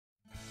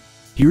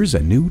Here's a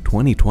new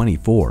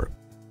 2024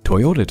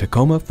 Toyota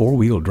Tacoma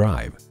 4-wheel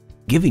drive.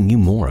 Giving you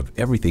more of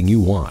everything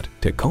you want,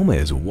 Tacoma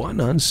is one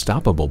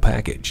unstoppable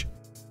package.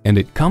 And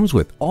it comes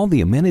with all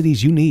the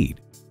amenities you need.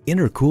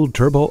 Intercooled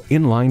turbo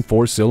inline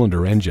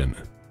 4-cylinder engine,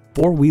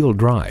 4-wheel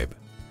drive,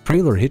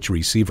 trailer hitch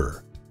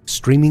receiver,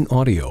 streaming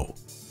audio,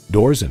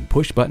 doors and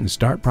push-button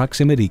start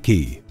proximity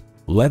key,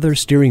 leather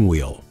steering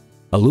wheel,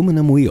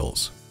 aluminum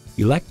wheels,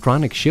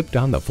 electronic shift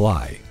on the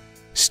fly,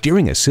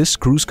 steering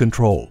assist cruise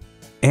control,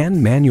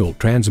 and manual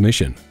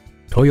transmission.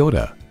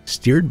 Toyota,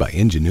 steered by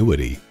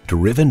ingenuity,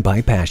 driven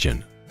by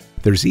passion.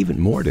 There's even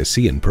more to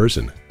see in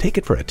person. Take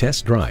it for a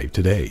test drive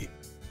today.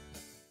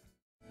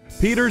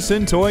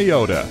 Peterson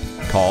Toyota.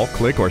 Call,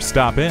 click, or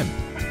stop in.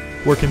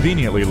 We're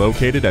conveniently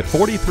located at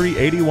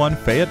 4381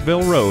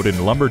 Fayetteville Road in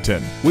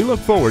Lumberton. We look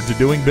forward to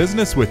doing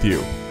business with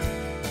you.